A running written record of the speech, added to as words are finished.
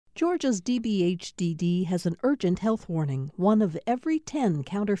Georgia's DBHDD has an urgent health warning. 1 of every 10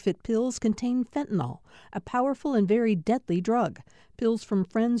 counterfeit pills contain fentanyl, a powerful and very deadly drug. Pills from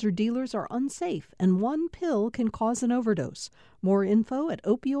friends or dealers are unsafe, and 1 pill can cause an overdose. More info at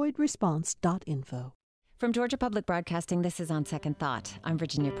opioidresponse.info. From Georgia Public Broadcasting, this is On Second Thought. I'm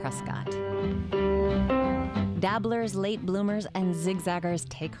Virginia Prescott. Dabblers, late bloomers, and zigzaggers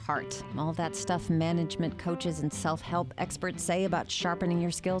take heart. All that stuff management coaches and self-help experts say about sharpening your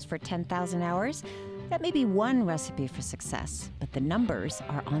skills for 10,000 hours, that may be one recipe for success, but the numbers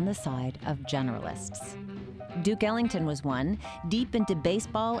are on the side of generalists. Duke Ellington was one. Deep into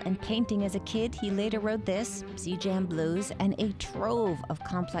baseball and painting as a kid, he later wrote this, Sea Jam Blues, and a trove of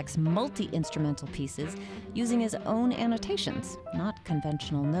complex multi-instrumental pieces using his own annotations, not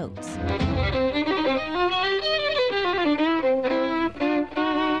conventional notes.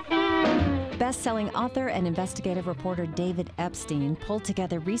 Best-selling author and investigative reporter David Epstein pulled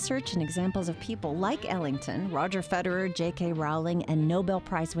together research and examples of people like Ellington, Roger Federer, J.K. Rowling, and Nobel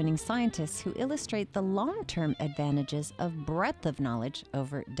Prize-winning scientists who illustrate the long-term advantages of breadth of knowledge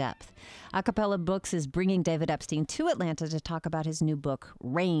over depth. Acapella Books is bringing David Epstein to Atlanta to talk about his new book,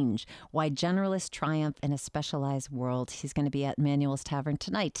 Range, Why Generalists Triumph in a Specialized World. He's going to be at Manuel's Tavern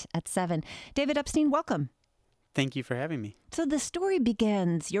tonight at 7. David Epstein, welcome. Thank you for having me. So the story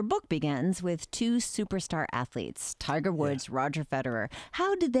begins, your book begins with 2 superstar athletes, Tiger Woods, Roger Federer.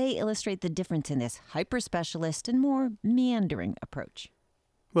 How did they illustrate the difference in this hyper-specialist and more meandering approach?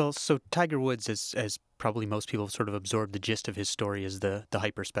 Well, so Tiger Woods, as probably most people have sort of absorbed the gist of his story, is the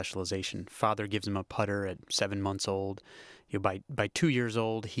hyper-specialization. Father gives him a putter at 7 months old. By 2 years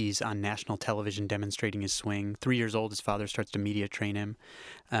old, he's on national television demonstrating his swing. 3 years old, his father starts to media train him.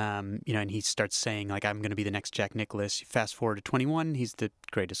 And he starts saying, like, I'm going to be the next Jack Nicklaus. Fast forward to 21, he's the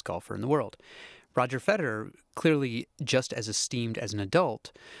greatest golfer in the world. Roger Federer, clearly just as esteemed as an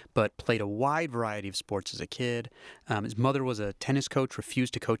adult, but played a wide variety of sports as a kid. His mother was a tennis coach,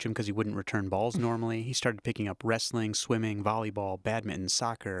 refused to coach him because he wouldn't return balls normally. He started picking up wrestling, swimming, volleyball, badminton,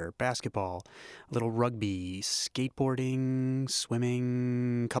 soccer, basketball, a little rugby, skateboarding,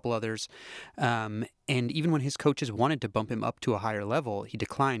 swimming, a couple others. And even when his coaches wanted to bump him up to a higher level, he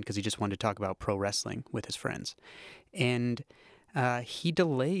declined because he just wanted to talk about pro wrestling with his friends. And he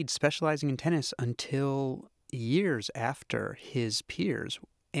delayed specializing in tennis until years after his peers,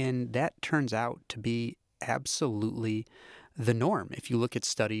 and that turns out to be absolutely the norm. If you look at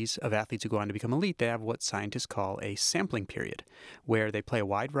studies of athletes who go on to become elite, they have what scientists call a sampling period, where they play a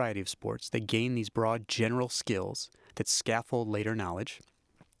wide variety of sports. They gain these broad general skills that scaffold later knowledge.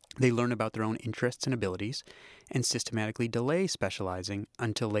 They learn about their own interests and abilities and systematically delay specializing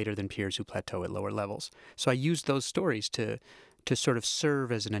until later than peers who plateau at lower levels. So I used those stories to sort of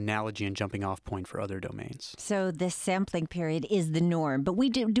serve as an analogy and jumping off point for other domains. So this sampling period is the norm. But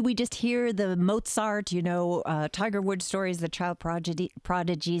do we just hear the Mozart, Tiger Woods stories, the child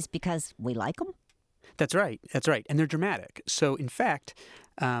prodigies, because we like them? That's right. And they're dramatic. So in fact,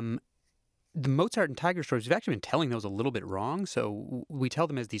 the Mozart and Tiger stories, we've actually been telling those a little bit wrong. So we tell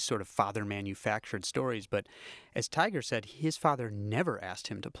them as these sort of father-manufactured stories. But as Tiger said, his father never asked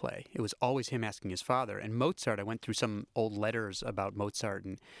him to play. It was always him asking his father. And Mozart, I went through some old letters about Mozart,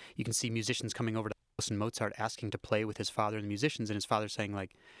 and you can see musicians coming over to the house and Mozart asking to play with his father and the musicians, and his father saying,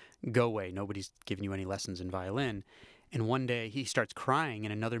 like, go away, nobody's giving you any lessons in violin. And one day he starts crying,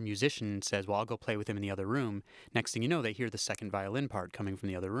 and another musician says, well, I'll go play with him in the other room. Next thing you know, they hear the second violin part coming from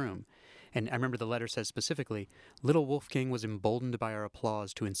the other room. And I remember the letter says specifically, little Wolfgang was emboldened by our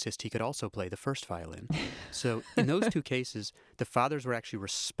applause to insist he could also play the first violin. So in those 2 cases, the fathers were actually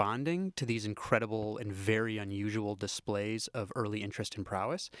responding to these incredible and very unusual displays of early interest and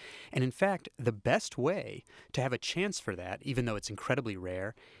prowess. And in fact, the best way to have a chance for that, even though it's incredibly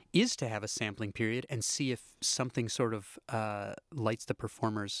rare, is to have a sampling period and see if something sort of lights the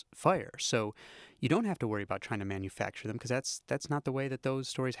performer's fire. So you don't have to worry about trying to manufacture them, because that's not the way that those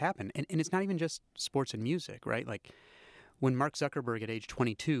stories happen. And it's not even just sports and music, right? Like when Mark Zuckerberg at age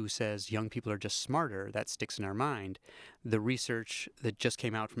 22 says young people are just smarter, that sticks in our mind. The research that just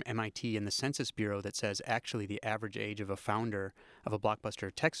came out from MIT and the Census Bureau that says actually the average age of a founder of a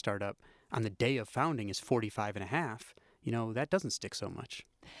blockbuster tech startup on the day of founding is 45 and a half. That doesn't stick so much.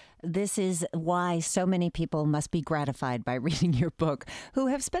 This is why so many people must be gratified by reading your book, who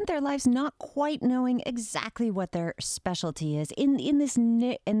have spent their lives not quite knowing exactly what their specialty is in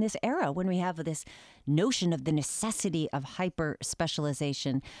this era when we have this notion of the necessity of hyper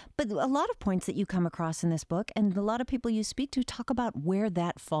specialization. But a lot of points that you come across in this book, and a lot of people you speak to, talk about where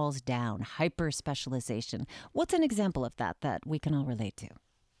that falls down, hyper specialization. What's an example of that we can all relate to?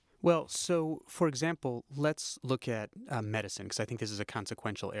 Well, so for example, let's look at medicine, because I think this is a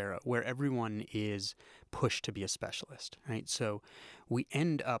consequential era where everyone is pushed to be a specialist, right? So we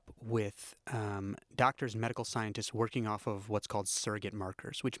end up with doctors and medical scientists working off of what's called surrogate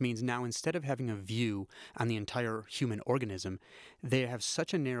markers, which means now instead of having a view on the entire human organism, they have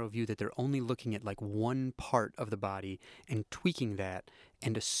such a narrow view that they're only looking at like one part of the body and tweaking that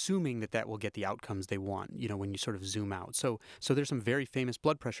and assuming that that will get the outcomes they want, you know, when you sort of zoom out. So there's some very famous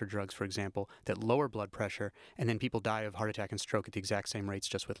blood pressure drugs, for example, that lower blood pressure, and then people die of heart attack and stroke at the exact same rates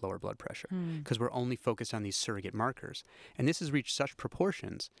just with lower blood pressure, because we're only focused on these surrogate markers. And this has reached such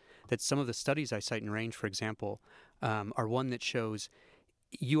proportions that some of the studies I cite in Range, for example, are one that shows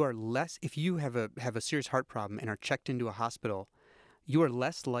you are less, if you have a serious heart problem and are checked into a hospital, you are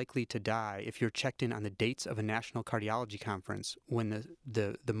less likely to die if you're checked in on the dates of a national cardiology conference when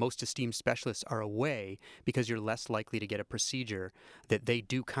the most esteemed specialists are away, because you're less likely to get a procedure that they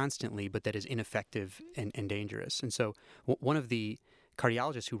do constantly but that is ineffective and dangerous. And so one of the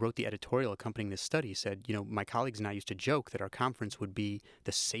cardiologists who wrote the editorial accompanying this study said, you know, my colleagues and I used to joke that our conference would be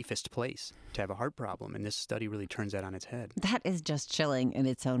the safest place to have a heart problem, and this study really turns that on its head. That is just chilling in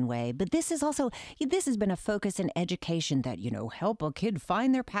its own way. But this is also, this has been a focus in education that, you know, help a kid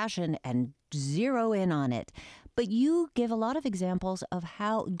find their passion and zero in on it. But you give a lot of examples of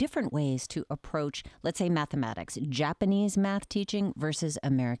how different ways to approach, let's say, mathematics, Japanese math teaching versus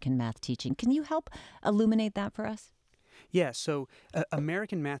American math teaching. Can you help illuminate that for us? Yeah, so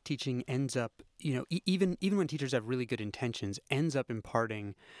American math teaching ends up, you know, even when teachers have really good intentions, ends up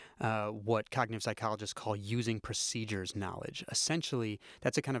imparting what cognitive psychologists call using procedures knowledge. Essentially,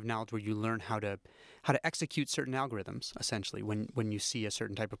 that's a kind of knowledge where you learn how to execute certain algorithms, essentially, when you see a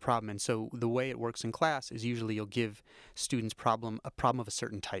certain type of problem. And so the way it works in class is usually you'll give students a problem of a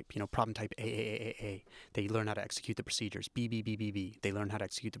certain type, you know, problem type A. They learn how to execute the procedures. B. They learn how to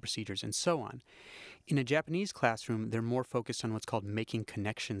execute the procedures, and so on. In a Japanese classroom, they're more focused on what's called making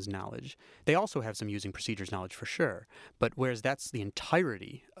connections knowledge. They also have some using procedures knowledge for sure, but whereas that's the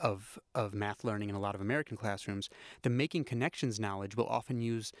entirety of math learning in a lot of American classrooms, the making connections knowledge will often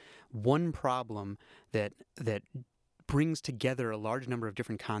use one problem that brings together a large number of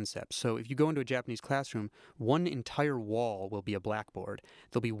different concepts. So if you go into a Japanese classroom, one entire wall will be a blackboard.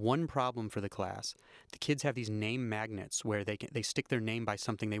 There'll be one problem for the class. The kids have these name magnets where they stick their name by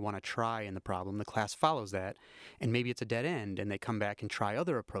something they want to try in the problem. The class follows that, and maybe it's a dead end, and they come back and try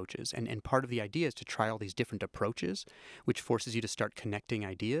other approaches. And part of the idea is to try all these different approaches, which forces you to start connecting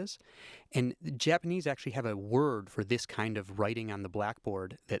ideas. And the Japanese actually have a word for this kind of writing on the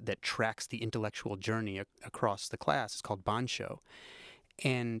blackboard that tracks the intellectual journey across the class. It's called bansho.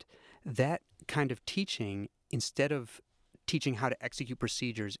 And that kind of teaching, instead of teaching how to execute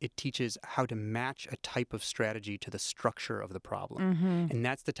procedures, it teaches how to match a type of strategy to the structure of the problem. And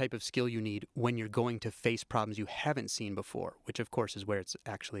that's the type of skill you need when you're going to face problems you haven't seen before, which of course is where it's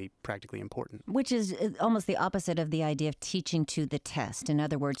actually practically important. Which is almost the opposite of the idea of teaching to the test. In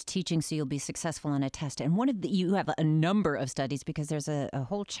other words, teaching so you'll be successful on a test. And you have a number of studies, because there's a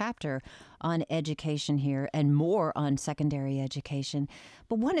whole chapter on education here and more on secondary education.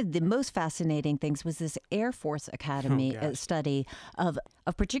 But one of the most fascinating things was this Air Force Academy study of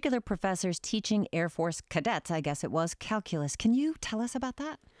particular professors teaching Air Force cadets, I guess it was, calculus. Can you tell us about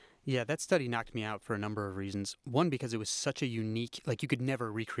that? Yeah, that study knocked me out for a number of reasons. One, because it was such a unique, like you could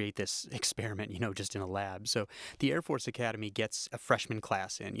never recreate this experiment, you know, just in a lab. So the Air Force Academy gets a freshman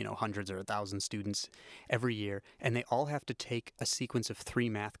class in, you know, hundreds or 1,000 students every year, and they all have to take a sequence of 3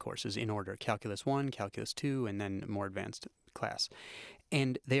 math courses in order: Calculus 1, Calculus 2, and then more advanced class.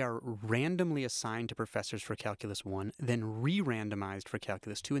 And they are randomly assigned to professors for Calculus 1, then re-randomized for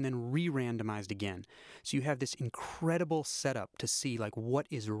Calculus 2, and then re-randomized again. So you have this incredible setup to see like what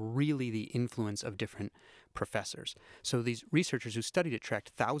is really the influence of different professors. So these researchers who studied it tracked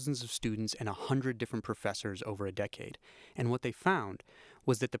thousands of students and 100 different professors over a decade. And what they found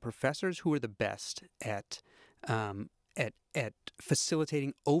was that the professors who were the best at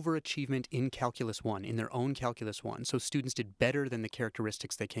facilitating overachievement in Calculus 1, in their own Calculus 1, so students did better than the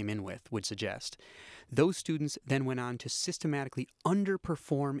characteristics they came in with would suggest, those students then went on to systematically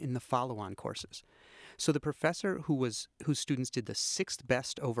underperform in the follow-on courses. So the professor whose students did the 6th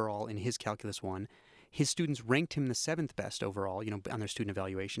best overall in his Calculus 1, his students ranked him the 7th best overall, you know, on their student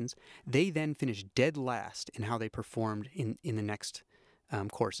evaluations. They then finished dead last in how they performed in the next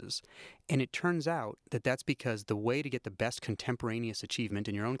courses. And it turns out that that's because the way to get the best contemporaneous achievement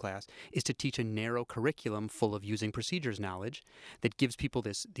in your own class is to teach a narrow curriculum full of using procedures knowledge that gives people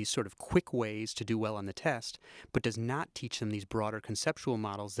these sort of quick ways to do well on the test, but does not teach them these broader conceptual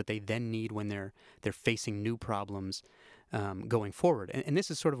models that they then need when they're facing new problems going forward. And this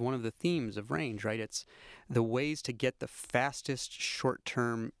is sort of one of the themes of range, right? It's the ways to get the fastest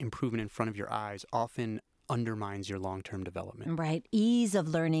short-term improvement in front of your eyes often undermines your long-term development. Right. Ease of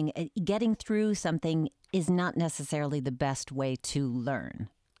learning, getting through something is not necessarily the best way to learn.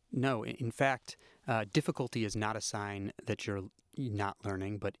 No, in fact, difficulty is not a sign that you're not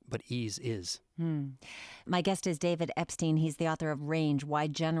learning, but ease is. My guest is David Epstein. He's the author of Range, Why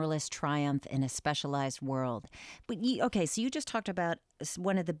Generalists Triumph in a Specialized World. But so you just talked about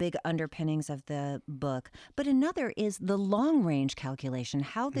one of the big underpinnings of the book, but another is the long-range calculation,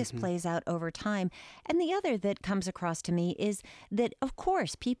 how this plays out over time. And the other that comes across to me is that, of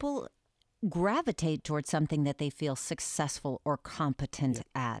course, people gravitate towards something that they feel successful or competent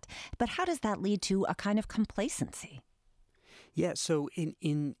at. But how does that lead to a kind of complacency? Yeah, so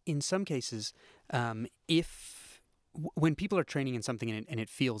in some cases, when people are training in something and it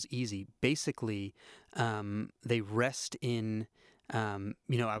feels easy, basically they rest in,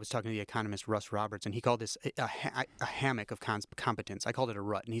 I was talking to the economist Russ Roberts, and he called this a hammock of competence. I called it a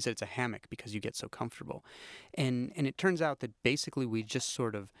rut, and he said it's a hammock because you get so comfortable. And it turns out that basically we just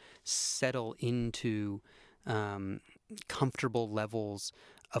sort of settle into comfortable levels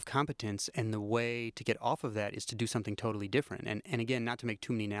of competence, and the way to get off of that is to do something totally different. And again, not to make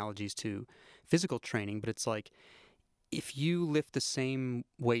too many analogies to physical training, but it's like if you lift the same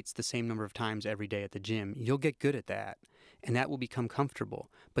weights the same number of times every day at the gym, you'll get good at that, and that will become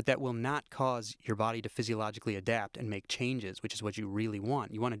comfortable. But that will not cause your body to physiologically adapt and make changes, which is what you really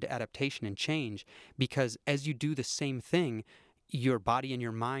want. You want adaptation and change, because as you do the same thing, your body and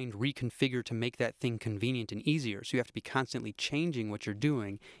your mind reconfigure to make that thing convenient and easier. So you have to be constantly changing what you're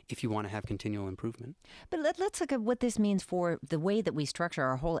doing if you want to have continual improvement. But let's look at what this means for the way that we structure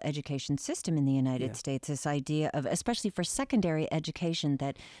our whole education system in the United States, this idea of, especially for secondary education,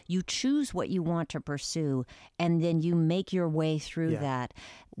 that you choose what you want to pursue and then you make your way through that.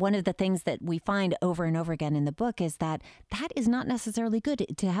 One of the things that we find over and over again in the book is that is not necessarily good.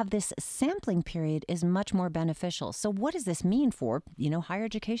 To have this sampling period is much more beneficial. So what does this mean for, higher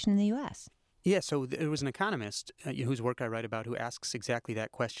education in the U.S.? Yeah, so there was an economist whose work I write about who asks exactly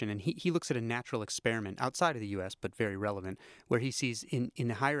that question, and he looks at a natural experiment outside of the U.S., but very relevant, where he sees in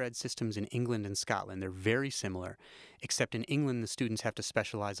the higher ed systems in England and Scotland, they're very similar, except in England the students have to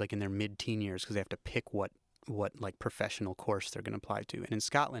specialize like in their mid-teen years because they have to pick what like professional course they're going to apply to. And in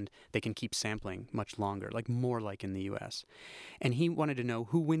Scotland, they can keep sampling much longer, like more like in the U.S. And he wanted to know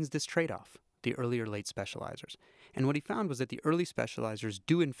who wins this trade-off, the early or late specializers. And what he found was that the early specializers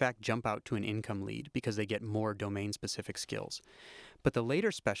do in fact jump out to an income lead because they get more domain-specific skills. But the later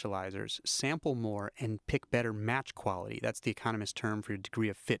specializers sample more and pick better match quality. That's the economist term for your degree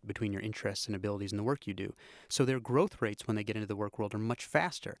of fit between your interests and abilities in the work you do. So their growth rates when they get into the work world are much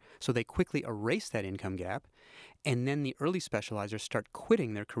faster. So they quickly erase that income gap. And then the early specializers start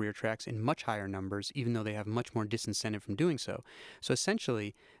quitting their career tracks in much higher numbers, even though they have much more disincentive from doing so. So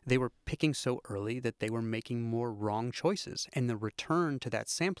essentially, they were picking so early that they were making more wrong choices. And the return to that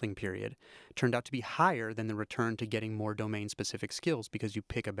sampling period turned out to be higher than the return to getting more domain-specific skills because you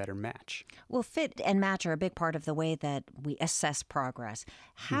pick a better match. Well, fit and match are a big part of the way that we assess progress.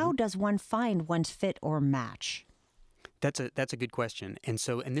 How does one find one's fit or match? That's a good question. And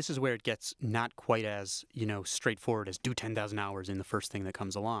this is where it gets not quite as, straightforward as do 10,000 hours in the first thing that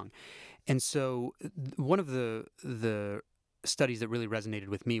comes along. And so one of the studies that really resonated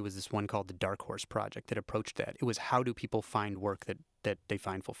with me was this one called the Dark Horse Project that approached that. It was how do people find work that they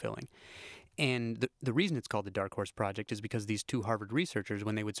find fulfilling. And the reason it's called the Dark Horse Project is because these two Harvard researchers,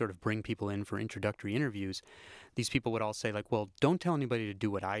 when they would sort of bring people in for introductory interviews, these people would all say, like, well, don't tell anybody to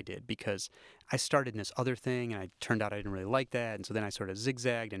do what I did because I started in this other thing and I turned out I didn't really like that. And so then I sort of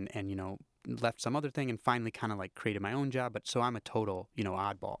zigzagged and left some other thing and finally kind of like created my own job. But so I'm a total,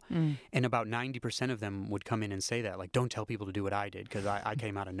 oddball. And about 90% of them would come in and say that, like, don't tell people to do what I did because I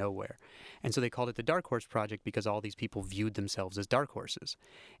came out of nowhere. And so they called it the Dark Horse Project because all these people viewed themselves as dark horses.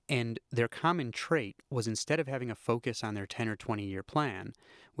 And their common trait was instead of having a focus on their 10 or 20 year plan,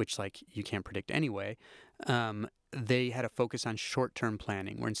 which like you can't predict anyway, they had a focus on short-term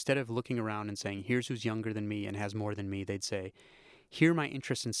planning where instead of looking around and saying, here's who's younger than me and has more than me, they'd say, here are my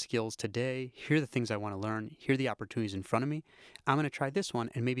interests and skills today. Here are the things I want to learn. Here are the opportunities in front of me. I'm going to try this one,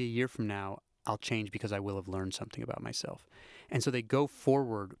 and maybe a year from now, I'll change because I will have learned something about myself. And so they go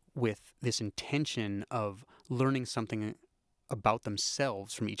forward with this intention of learning something about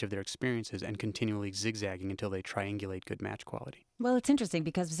themselves from each of their experiences and continually zigzagging until they triangulate good match quality. Well, it's interesting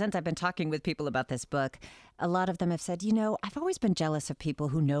because since I've been talking with people about this book, a lot of them have said, I've always been jealous of people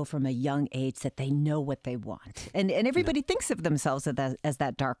who know from a young age that they know what they want. And everybody thinks of themselves as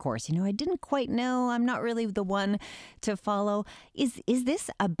that dark horse. I didn't quite know. I'm not really the one to follow. Is this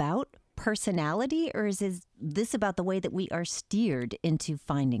about personality, or is this about the way that we are steered into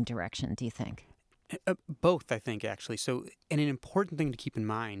finding direction, do you think? Both, I think, actually. So, and an important thing to keep in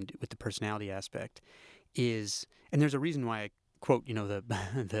mind with the personality aspect is, and there's a reason why I quote,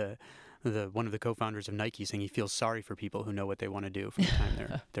 the one of the co-founders of Nike saying he feels sorry for people who know what they want to do from the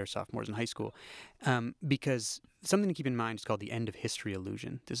time they're sophomores in high school, because something to keep in mind is called the end of history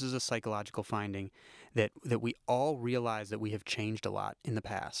illusion. This is a psychological finding that we all realize that we have changed a lot in the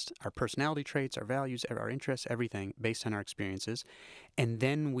past. Our personality traits, our values, our interests, everything based on our experiences, and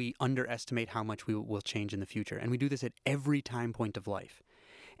then we underestimate how much we will change in the future. And we do this at every time point of life.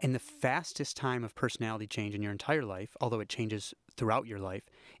 And the fastest time of personality change in your entire life, although it changes throughout your life,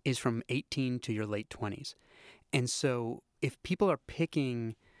 is from 18 to your late 20s. And so if people are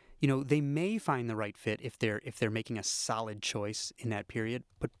picking, they may find the right fit if they're making a solid choice in that period,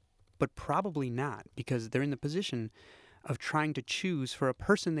 but probably not, because they're in the position of trying to choose for a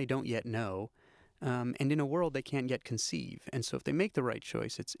person they don't yet know, and in a world they can't yet conceive. And so if they make the right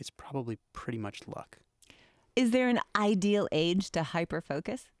choice, it's probably pretty much luck. Is there an ideal age to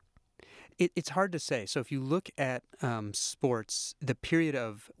hyper-focus? It's hard to say. So if you look at sports, the period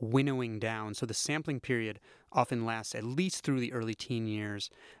of winnowing down, so the sampling period often lasts at least through the early teen years.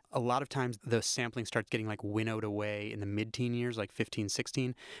 A lot of times the sampling starts getting winnowed away in the mid-teen years, 15,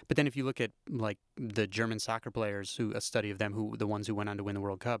 16. But then if you look at the German soccer players, a study of them, the ones who went on to win the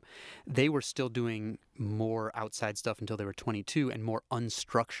World Cup, they were still doing more outside stuff until they were 22 and more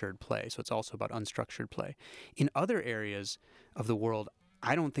unstructured play. So it's also about unstructured play. In other areas of the world,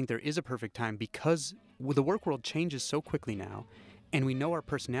 I don't think there is a perfect time because the work world changes so quickly now, and we know our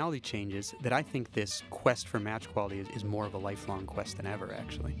personality changes, that I think this quest for match quality is more of a lifelong quest than ever,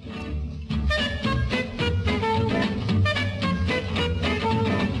 actually.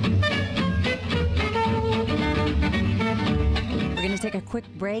 We're going to take a quick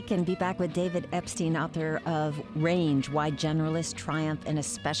break and be back with David Epstein, author of Range, Why Generalists Triumph in a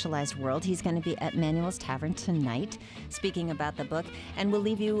Specialized World. He's going to be at Manuel's Tavern tonight speaking about the book. And we'll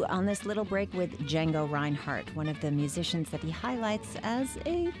leave you on this little break with Django Reinhardt, one of the musicians that he highlights as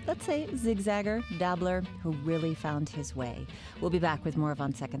a, let's say, zigzagger, dabbler who really found his way. We'll be back with more of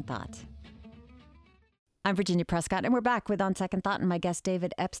On Second Thought. I'm Virginia Prescott, and we're back with On Second Thought and my guest,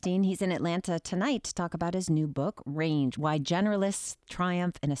 David Epstein. He's in Atlanta tonight to talk about his new book, Range, Why Generalists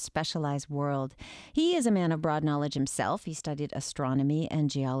Triumph in a Specialized World. He is a man of broad knowledge himself. He studied astronomy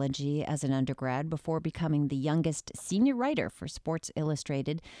and geology as an undergrad before becoming the youngest senior writer for Sports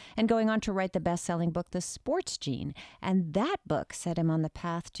Illustrated and going on to write the best-selling book, The Sports Gene. And that book set him on the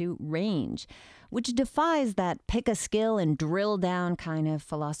path to Range, which defies that pick a skill and drill down kind of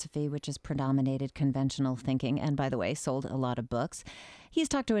philosophy which has predominated conventional thinking and, by the way, sold a lot of books. He's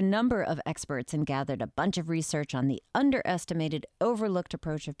talked to a number of experts and gathered a bunch of research on the underestimated, overlooked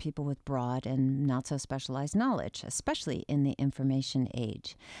approach of people with broad and not so specialized knowledge, especially in the information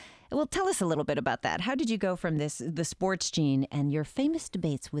age. Well, tell us a little bit about that. How did you go from the Sports Gene and your famous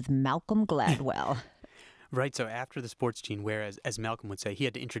debates with Malcolm Gladwell? Right. So after The Sports Gene, whereas, as Malcolm would say, he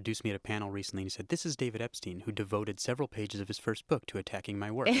had to introduce me at a panel recently, and he said, "This is David Epstein, who devoted several pages of his first book to attacking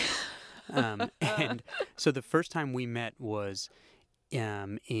my work." And so the first time we met was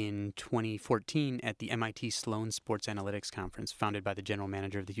in 2014 at the MIT Sloan Sports Analytics Conference, founded by the general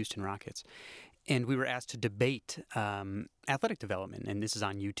manager of the Houston Rockets. And we were asked to debate athletic development, and this is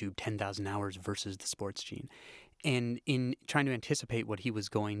on YouTube, 10,000 Hours versus The Sports Gene. And in trying to anticipate what he was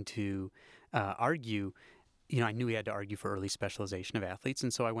going to argue, I knew he had to argue for early specialization of athletes,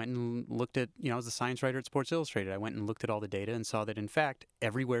 and so I went and looked at, I was a science writer at Sports Illustrated. I went and looked at all the data and saw that, in fact,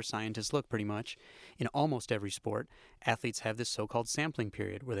 everywhere scientists look pretty much, in almost every sport, athletes have this so-called sampling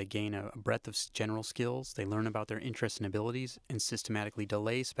period where they gain a breadth of general skills, they learn about their interests and abilities, and systematically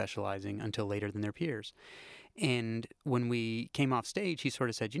delay specializing until later than their peers. And when we came off stage, he sort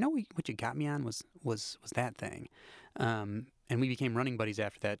of said, what you got me on was that thing. And we became running buddies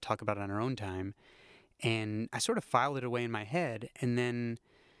after that, talk about it on our own time. And I sort of filed it away in my head. And then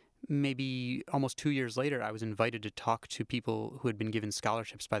maybe almost 2 years later, I was invited to talk to people who had been given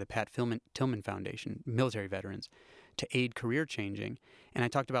scholarships by the Pat Tillman Foundation, military veterans, to aid career changing. And I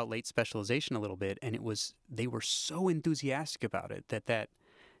talked about late specialization a little bit. And they were so enthusiastic about it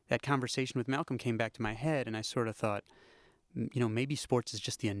that conversation with Malcolm came back to my head. And I sort of thought, maybe sports is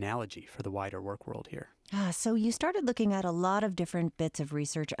just the analogy for the wider work world here. So you started looking at a lot of different bits of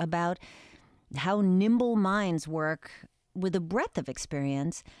research about how nimble minds work with a breadth of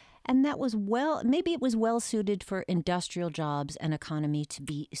experience. And that was maybe it was well suited for industrial jobs and economy to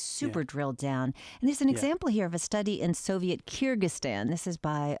be super drilled down. And there's an example here of a study in Soviet Kyrgyzstan. This is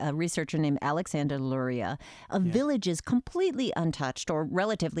by a researcher named Alexander Luria. A village is completely untouched or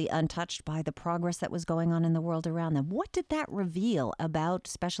relatively untouched by the progress that was going on in the world around them. What did that reveal about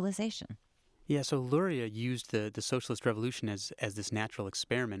specialization? Yeah, so Luria used the socialist revolution as this natural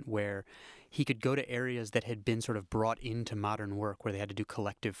experiment where he could go to areas that had been sort of brought into modern work, where they had to do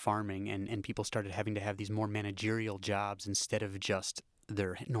collective farming, and people started having to have these more managerial jobs instead of just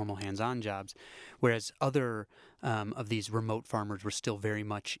their normal hands-on jobs, whereas other of these remote farmers were still very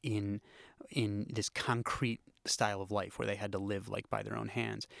much in this concrete style of life where they had to live like by their own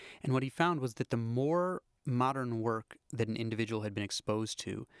hands. And what he found was that the more modern work that an individual had been exposed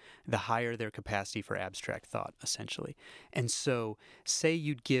to, the higher their capacity for abstract thought, essentially. And so, say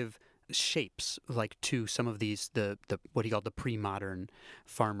you'd give shapes like to some of these the what he called the pre-modern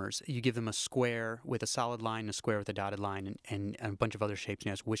farmers. You give them a square with a solid line, a square with a dotted line, and a bunch of other shapes, and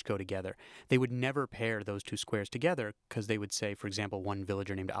you ask which go together. They would never pair those two squares together because they would say, for example, one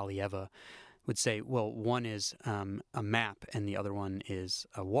villager named Alieva would say, well, one is a map and the other one is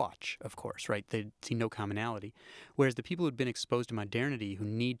a watch, of course, right? They'd see no commonality. Whereas the people who'd been exposed to modernity, who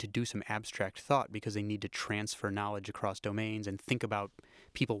need to do some abstract thought because they need to transfer knowledge across domains and think about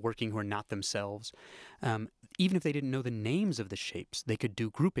people working who are not themselves, even if they didn't know the names of the shapes, they could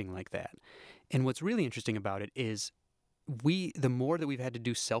do grouping like that. And what's really interesting about it is the more that we've had to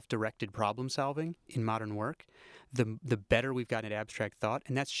do self-directed problem solving in modern work, the better we've gotten at abstract thought,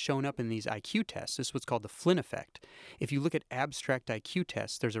 and that's shown up in these IQ tests. This is what's called the Flynn effect. If you look at abstract IQ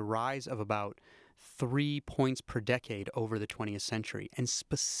tests, there's a rise of about 3 points per decade over the 20th century, and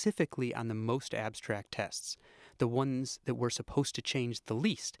specifically on the most abstract tests, the ones that we're supposed to change the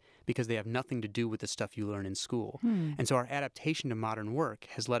least because they have nothing to do with the stuff you learn in school. And so our adaptation to modern work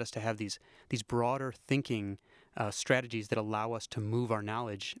has led us to have these broader thinking strategies that allow us to move our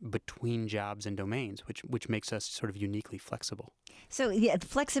knowledge between jobs and domains, which makes us sort of uniquely flexible. So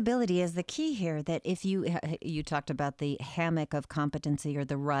flexibility is the key here, that if you talked about the hammock of competency or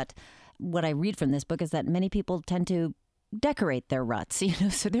the rut. What I read from this book is that many people tend to decorate their ruts,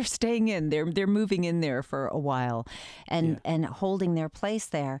 so they're staying in, they're moving in there for a while and holding their place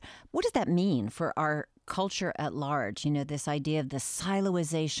there. What does that mean for our culture at large? This idea of the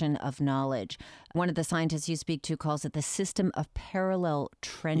siloization of knowledge. One of the scientists you speak to calls it the system of parallel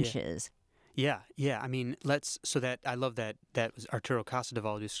trenches. Yeah. I mean, I love that was Arturo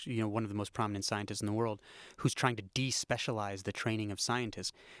Casadevall, who's one of the most prominent scientists in the world, who's trying to de-specialize the training of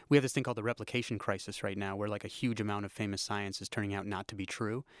scientists. We have this thing called the replication crisis right now, where like a huge amount of famous science is turning out not to be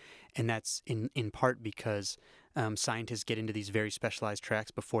true, and that's in part because scientists get into these very specialized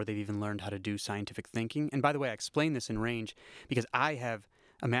tracks before they've even learned how to do scientific thinking. And by the way, I explain this in Range because I have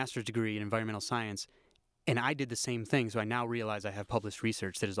a master's degree in environmental science, and I did the same thing, so I now realize I have published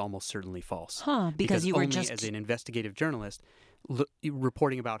research that is almost certainly false. Because you were only as an investigative journalist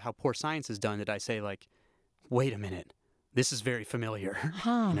reporting about how poor science is done did I say, like, wait a minute, this is very familiar.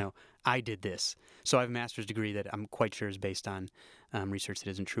 I did this. So I have a master's degree that I'm quite sure is based on research that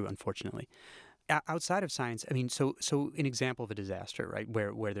isn't true, unfortunately. Outside of science, I mean, so an example of a disaster, right,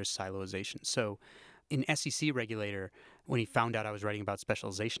 where there's siloization. So an SEC regulator, when he found out I was writing about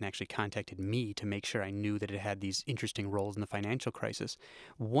specialization, actually contacted me to make sure I knew that it had these interesting roles in the financial crisis.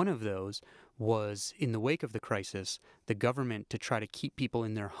 One of those was, in the wake of the crisis, the government, to try to keep people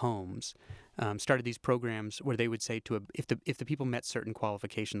in their homes, started these programs where they would say if the people met certain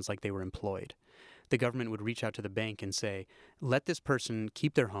qualifications, like they were employed, the government would reach out to the bank and say, let this person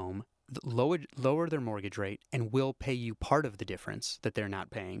keep their home, lower their mortgage rate, and we'll pay you part of the difference that they're not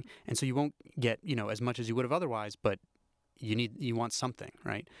paying. And so you won't get, as much as you would have otherwise, but you want something,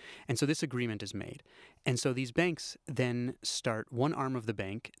 right? And so this agreement is made. And so these banks then start, one arm of the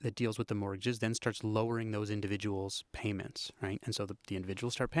bank that deals with the mortgages then starts lowering those individuals' payments, right? And so the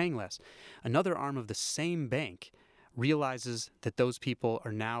individuals start paying less. Another arm of the same bank realizes that those people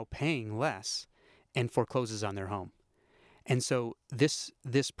are now paying less and forecloses on their home. And so this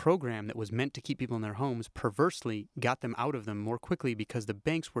program that was meant to keep people in their homes perversely got them out of them more quickly because the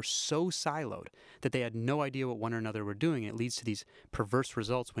banks were so siloed that they had no idea what one or another were doing. It leads to these perverse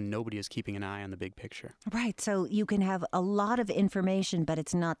results when nobody is keeping an eye on the big picture. Right. So you can have a lot of information, but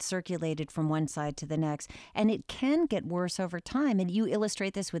it's not circulated from one side to the next. And it can get worse over time. And you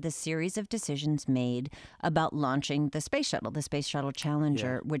illustrate this with a series of decisions made about launching the Space Shuttle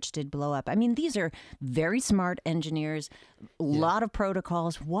Challenger, which did blow up. I mean, these are very smart engineers A lot of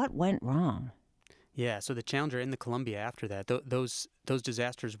protocols. What went wrong? Yeah, so the Challenger and the Columbia after that, those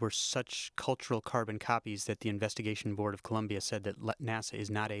disasters were such cultural carbon copies that the Investigation Board of Columbia said that NASA is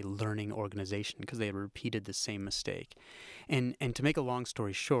not a learning organization because they had repeated the same mistake. And to make a long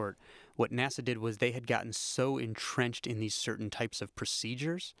story short, what NASA did was they had gotten so entrenched in these certain types of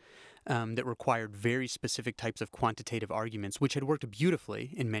procedures that required very specific types of quantitative arguments, which had worked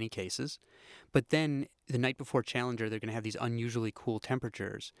beautifully in many cases. But then the night before Challenger, they're going to have these unusually cool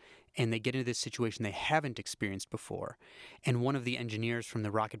temperatures, and they get into this situation they haven't experienced before. And one of the engineers from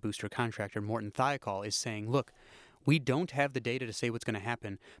the rocket booster contractor, Morton Thiokol, is saying, look, we don't have the data to say what's going to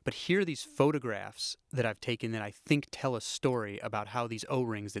happen, but here are these photographs that I've taken that I think tell a story about how these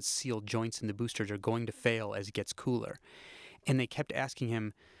O-rings that seal joints in the boosters are going to fail as it gets cooler. And they kept asking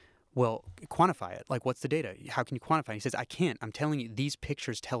him, well, quantify it. Like, what's the data? How can you quantify it? He says, I can't. I'm telling you, these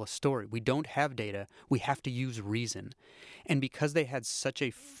pictures tell a story. We don't have data. We have to use reason. And because they had such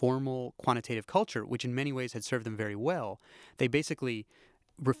a formal quantitative culture, which in many ways had served them very well, they basically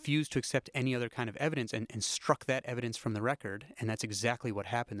refused to accept any other kind of evidence and struck that evidence from the record. And that's exactly what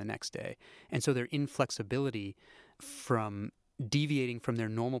happened the next day. And so their inflexibility from deviating from their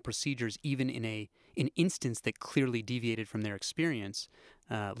normal procedures, even in an instance that clearly deviated from their experience,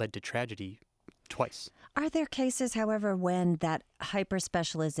 led to tragedy twice. Are there cases, however, when that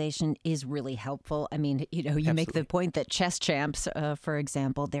hyper-specialization is really helpful? I mean, you Absolutely. Make the point that chess champs, for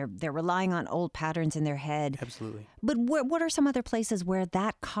example, they're relying on old patterns in their head. Absolutely. But what are some other places where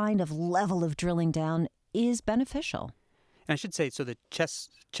that kind of level of drilling down is beneficial? And I should say, so the chess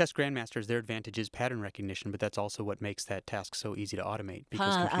grandmasters, their advantage is pattern recognition, but that's also what makes that task so easy to automate.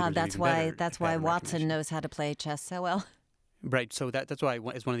 Because computers that's are even that's better why at Watson recognition. knows how to play chess so well. Right. So that's why,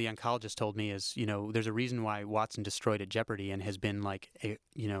 as one of the oncologists told me, is, there's a reason why Watson destroyed at Jeopardy and has been like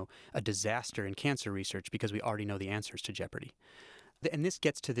a disaster in cancer research, because we already know the answers to Jeopardy. And this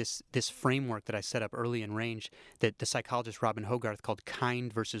gets to this framework that I set up early in Range that the psychologist Robin Hogarth called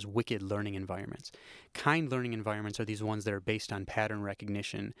kind versus wicked learning environments. Kind learning environments are these ones that are based on pattern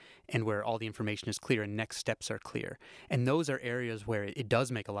recognition and where all the information is clear and next steps are clear. And those are areas where it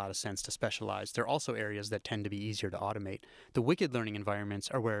does make a lot of sense to specialize. They're also areas that tend to be easier to automate. The wicked learning environments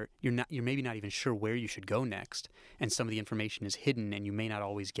are where you're maybe not even sure where you should go next, and some of the information is hidden and you may not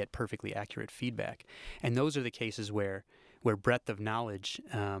always get perfectly accurate feedback. And those are the cases where breadth of knowledge,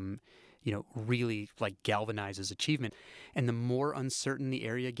 really like galvanizes achievement. And the more uncertain the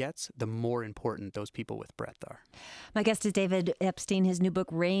area gets, the more important those people with breadth are. My guest is David Epstein. His new book,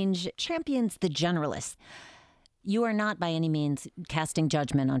 Range, champions the generalist. You are not by any means casting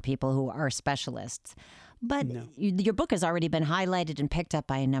judgment on people who are specialists. But No. Your book has already been highlighted and picked up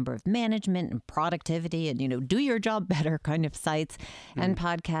by a number of management and productivity and, do your job better kind of sites and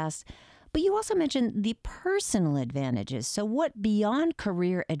podcasts. But you also mentioned the personal advantages. So what beyond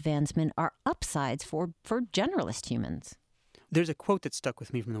career advancement are upsides for generalist humans? There's a quote that stuck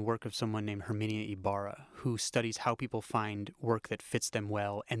with me from the work of someone named Herminia Ibarra, who studies how people find work that fits them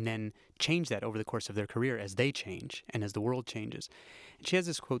well and then change that over the course of their career as they change and as the world changes. And she has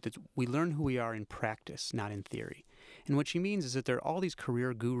this quote that we learn who we are in practice, not in theory. And what she means is that there are all these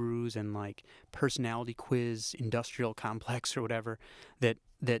career gurus and like personality quiz, industrial complex or whatever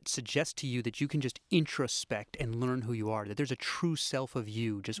that suggest to you that you can just introspect and learn who you are, that there's a true self of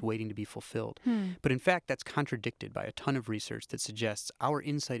you just waiting to be fulfilled. But in fact, that's contradicted by a ton of research that suggests our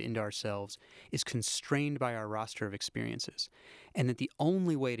insight into ourselves is constrained by our roster of experiences, and that the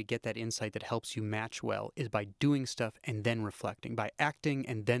only way to get that insight that helps you match well is by doing stuff and then reflecting, by acting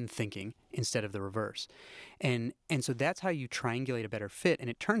and then thinking instead of the reverse. And so that's how you triangulate a better fit. And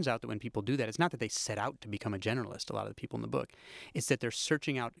it turns out that when people do that, it's not that they set out to become a generalist, a lot of the people in the book. It's that they're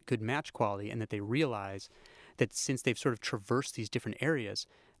searching out good match quality and that they realize that since they've sort of traversed these different areas,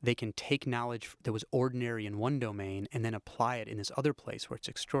 they can take knowledge that was ordinary in one domain and then apply it in this other place where it's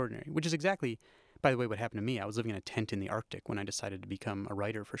extraordinary, which is exactly, by the way, what happened to me. I was living in a tent in the Arctic when I decided to become a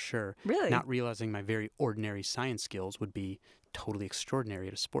writer for sure. Really? Not realizing my very ordinary science skills would be totally extraordinary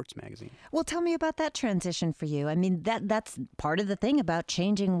at a sports magazine. Well, tell me about that transition for you. I mean, that's part of the thing about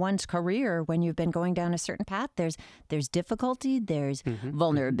changing one's career when you've been going down a certain path. There's difficulty, there's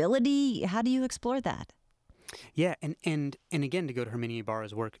vulnerability. How do you explore that? Yeah, and again, to go to Herminia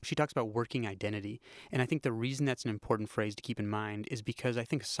Ibarra's work, she talks about working identity. And I think the reason that's an important phrase to keep in mind is because I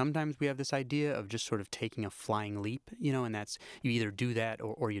think sometimes we have this idea of just sort of taking a flying leap, and that's you either do that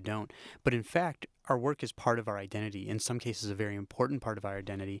or you don't. But in fact, our work is part of our identity, in some cases a very important part of our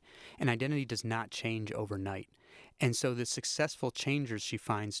identity, and identity does not change overnight. And so the successful changers, she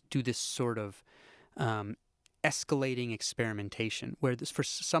finds, do this sort of escalating experimentation where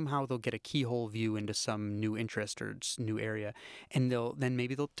somehow they'll get a keyhole view into some new interest or new area, and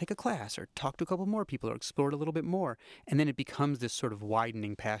maybe they'll take a class or talk to a couple more people or explore it a little bit more, and then it becomes this sort of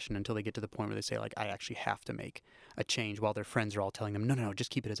widening passion until they get to the point where they say, like, I actually have to make a change, while their friends are all telling them, no, just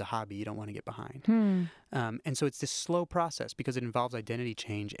keep it as a hobby, you don't want to get behind. And so it's this slow process because it involves identity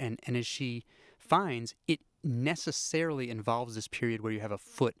change, and as she finds, it necessarily involves this period where you have a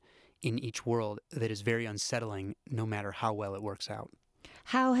foot in each world that is very unsettling, no matter how well it works out.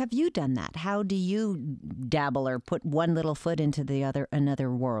 How have you done that? How do you dabble or put one little foot into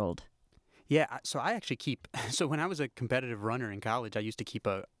another world? Yeah, so I actually so when I was a competitive runner in college, I used to keep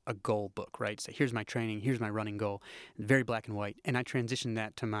a goal book, right? So here's my training, here's my running goal, very black and white. And I transitioned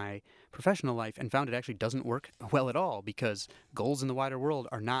that to my professional life and found it actually doesn't work well at all because goals in the wider world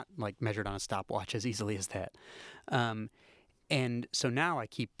are not like measured on a stopwatch as easily as that. And so now I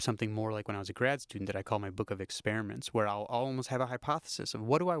keep something more like when I was a grad student that I call my book of experiments, where I'll almost have a hypothesis of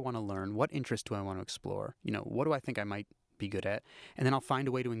what do I want to learn, what interest do I want to explore, what do I think I might be good at, and then I'll find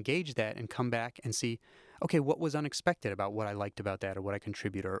a way to engage that and come back and see, okay, what was unexpected about what I liked about that or what I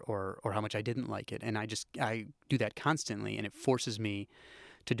contribute or how much I didn't like it. And I do that constantly, and it forces me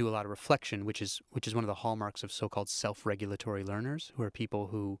to do a lot of reflection, which is one of the hallmarks of so-called self-regulatory learners, who are people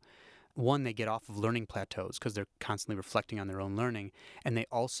who, one, they get off of learning plateaus because they're constantly reflecting on their own learning, and they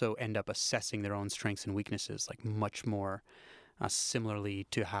also end up assessing their own strengths and weaknesses, like much more similarly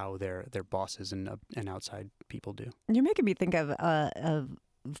to how their bosses and outside people do. You're making me think of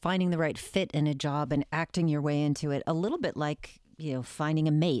finding the right fit in a job and acting your way into it, a little bit like finding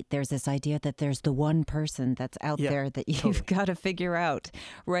a mate. There's this idea that there's the one person that's out there that you've got to figure out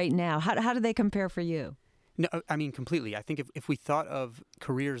right now. How do they compare for you? No, I mean, completely. I think if we thought of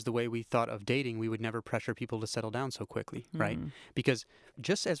careers the way we thought of dating, we would never pressure people to settle down so quickly, right? Because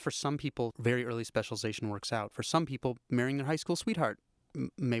just as for some people, very early specialization works out, for some people, marrying their high school sweetheart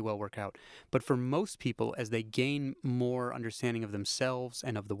may well work out. But for most people, as they gain more understanding of themselves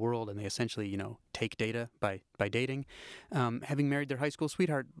and of the world, and they essentially, take data by dating, having married their high school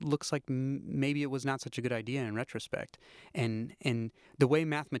sweetheart looks like maybe it was not such a good idea in retrospect. And the way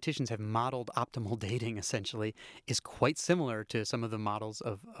mathematicians have modeled optimal dating, essentially, is quite similar to some of the models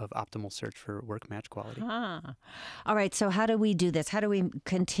of optimal search for work match quality. All right, so how do we do this? How do we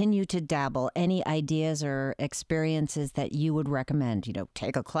continue to dabble? Any ideas or experiences that you would recommend?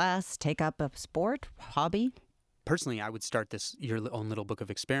 Take a class, take up a sport, hobby? Personally, I would start your own little book of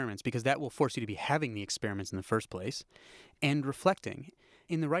experiments, because that will force you to be having the experiments in the first place and reflecting.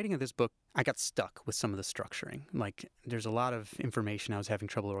 In the writing of this book, I got stuck with some of the structuring. Like, there's a lot of information I was having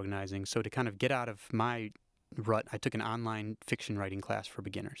trouble organizing. So to kind of get out of my rut, I took an online fiction writing class for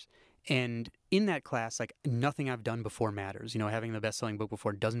beginners. And in that class, like, nothing I've done before matters. Having the best-selling book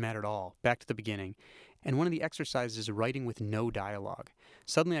before doesn't matter at all. Back to the beginning. And one of the exercises is writing with no dialogue.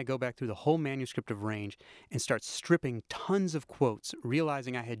 Suddenly I go back through the whole manuscript of Range and start stripping tons of quotes,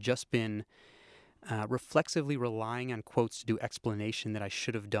 realizing I had just been reflexively relying on quotes to do explanation that I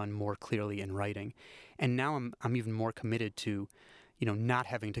should have done more clearly in writing. And now I'm even more committed to not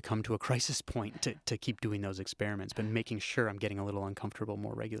having to come to a crisis point to keep doing those experiments, but making sure I'm getting a little uncomfortable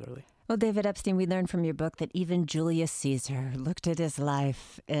more regularly. Well, David Epstein, we learned from your book that even Julius Caesar looked at his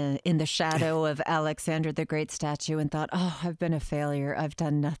life in the shadow of Alexander the Great statue and thought, I've been a failure. I've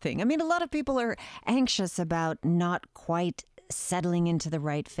done nothing. I mean, a lot of people are anxious about not quite settling into the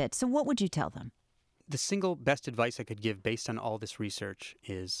right fit. So what would you tell them? The single best advice I could give based on all this research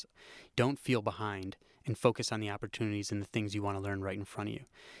is don't feel behind and focus on the opportunities and the things you want to learn right in front of you.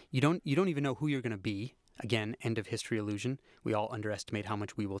 You don't even know who you're going to be. Again, end of history illusion. We all underestimate how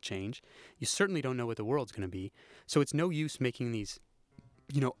much we will change. You certainly don't know what the world's going to be. So it's no use making these,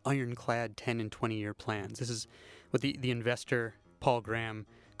 ironclad 10 and 20-year plans. This is what the investor Paul Graham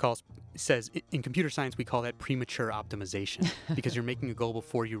says in computer science. We call that premature optimization, because you're making a goal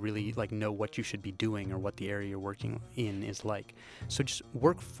before you really know what you should be doing or what the area you're working in is like. So just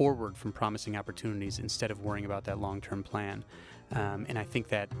work forward from promising opportunities instead of worrying about that long-term plan. And I think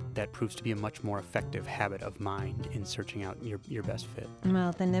that proves to be a much more effective habit of mind in searching out your best fit.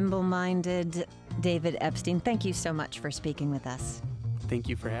 Well, the nimble-minded David Epstein, thank you so much for speaking with us. Thank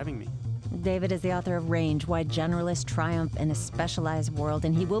you for having me. David is the author of Range, Why Generalists Triumph in a Specialized World,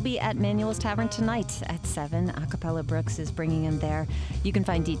 and he will be at Manuel's Tavern tonight at 7. Acapella Brooks is bringing him there. You can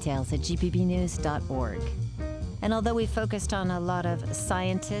find details at gpbnews.org. And although we focused on a lot of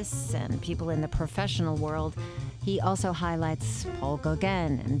scientists and people in the professional world, he also highlights Paul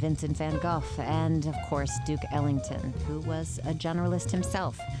Gauguin and Vincent van Gogh and, of course, Duke Ellington, who was a generalist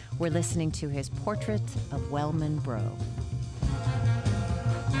himself. We're listening to his portrait of Wellman Brae.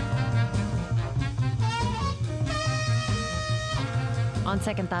 On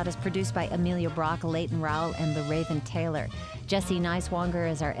Second Thought is produced by Amelia Brock, Leighton Rowell, and the Raven Taylor. Jesse Neiswanger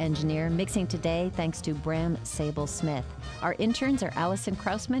is our engineer, mixing today thanks to Bram Sable-Smith. Our interns are Allison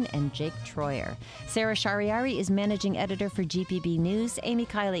Krausman and Jake Troyer. Sarah Shariari is managing editor for GPB News. Amy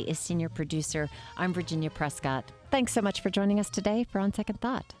Kiley is senior producer. I'm Virginia Prescott. Thanks so much for joining us today for On Second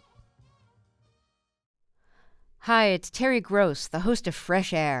Thought. Hi, it's Terry Gross, the host of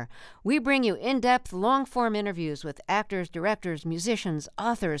Fresh Air. We bring you in-depth, long-form interviews with actors, directors, musicians,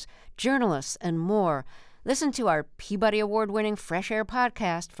 authors, journalists, and more. Listen to our Peabody Award-winning Fresh Air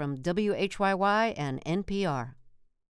podcast from WHYY and NPR.